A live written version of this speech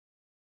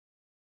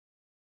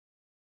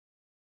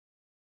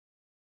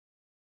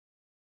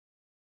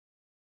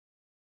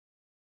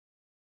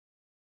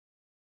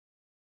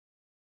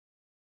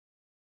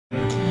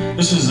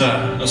This is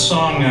a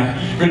song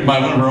written by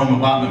one of our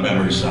MBOTMA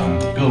members,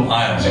 Bill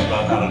Iles,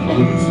 out of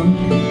Duluth.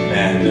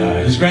 And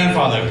his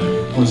grandfather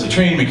was a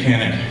train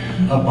mechanic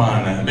up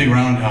on a big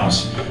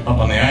roundhouse up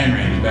on the Iron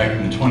Range back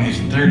in the 20s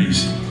and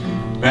 30s.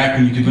 Back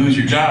when you could lose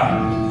your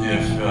job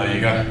if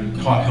you got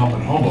caught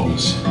helping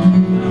hobos.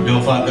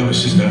 Bill thought that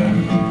was just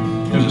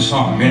there's a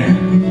song there.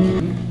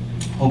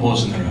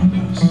 Hobos in the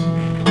Roundhouse.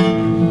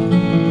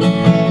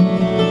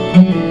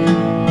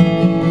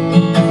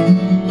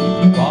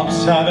 From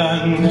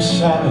 7 to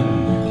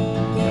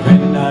 7, every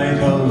night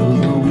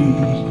of the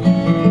week,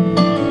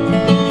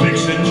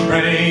 fixing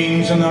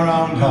trains in the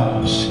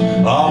roundhouse,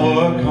 I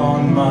work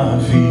on my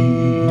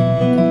feet.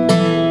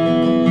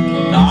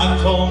 I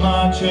told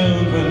my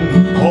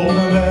children, hold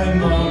the bed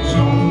mugs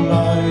don't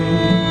lie.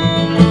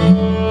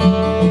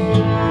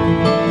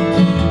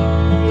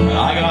 And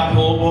I got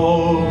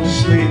hobos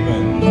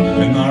sleeping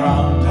in the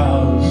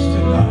roundhouse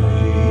tonight.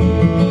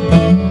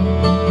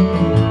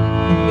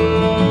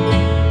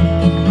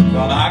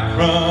 From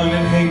Akron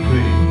and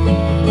Hinckley,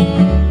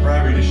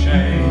 Prairie to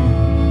Shane,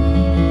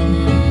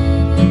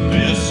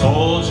 they're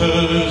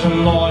soldiers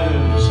and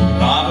lawyers,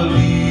 I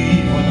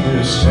believe what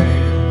they're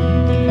saying.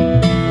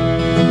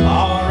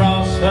 I'll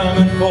rouse them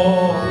at 4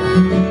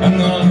 and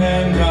they'll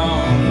head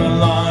down the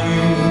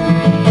line.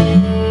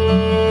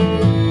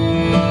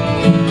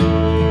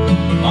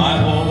 My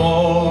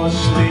hobo is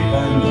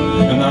sleeping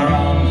in the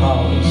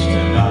roundhouse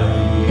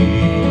tonight.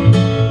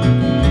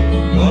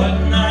 Good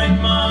night,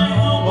 my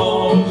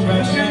hobos,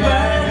 rest your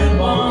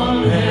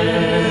vagabond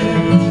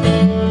heads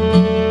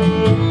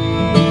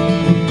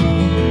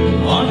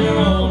on your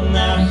old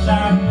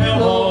knapsack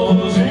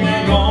pillows in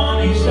your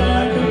gaudy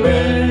sack of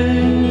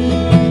beds.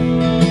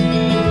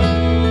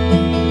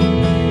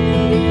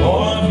 For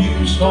a few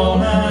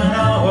stolen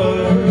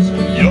hours,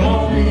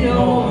 you'll be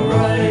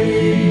alright.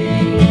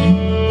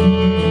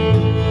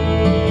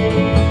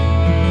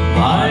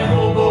 My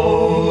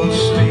hobo's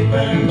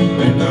sleeping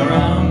in the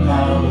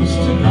roundhouse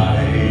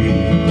tonight.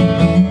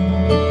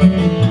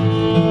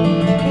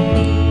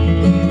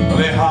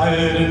 They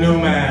hired a new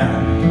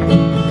man,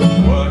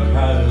 work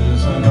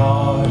as a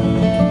guard.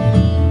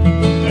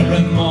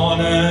 Every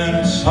morning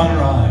at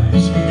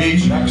sunrise, he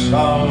checks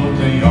out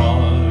the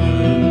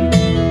yard.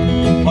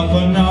 But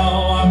for now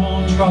I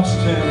won't trust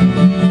him,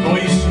 though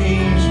he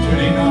seems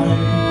pretty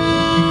nice.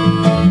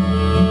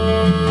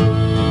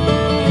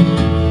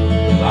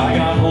 I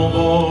got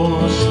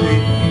hobos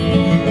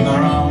sleeping in the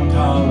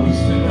roundhouse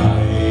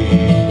tonight.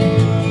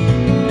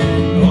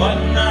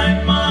 Good night,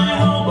 my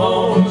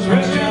hobos,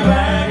 rest your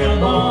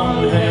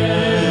vagabond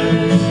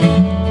heads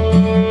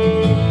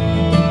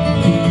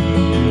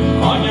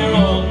on your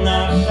old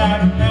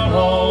knapsack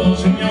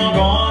pillows and your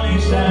gaudy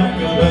sack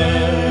of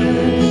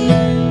beds.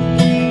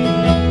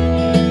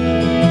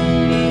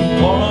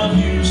 For a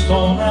few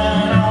stolen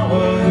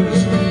hours,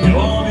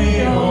 you'll be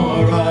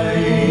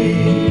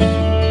alright.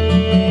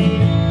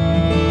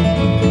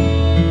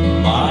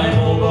 My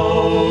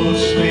hobo's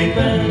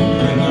sleeping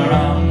in the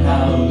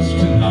roundhouse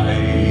tonight.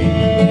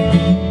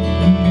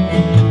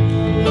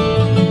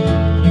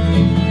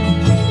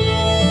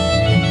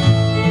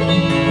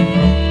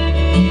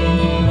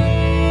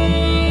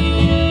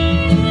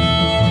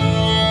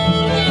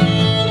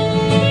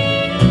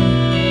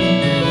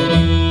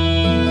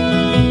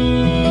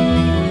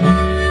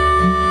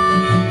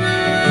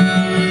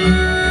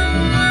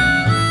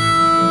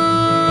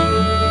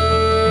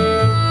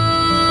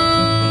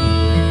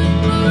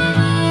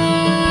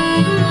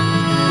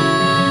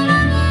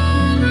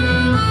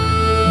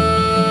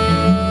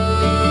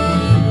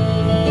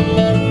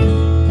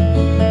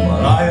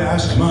 Well, I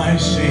asked my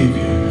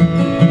Savior,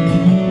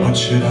 what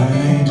should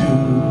I do?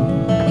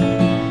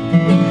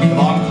 If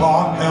I'm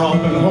caught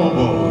helping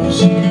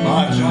hobos,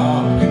 my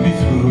job can be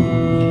through.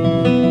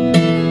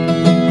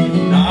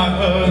 Now I've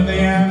heard the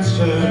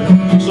answer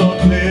so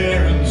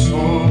clear and so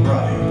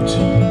bright.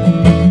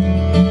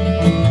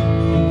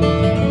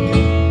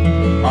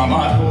 Are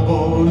my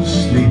hobos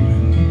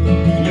sleeping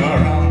in your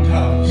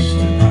roundhouse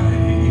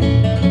tonight?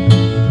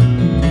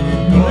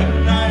 Good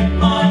night,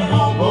 my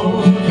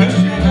hobos, rest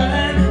your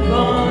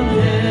vagabond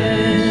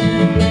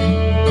heads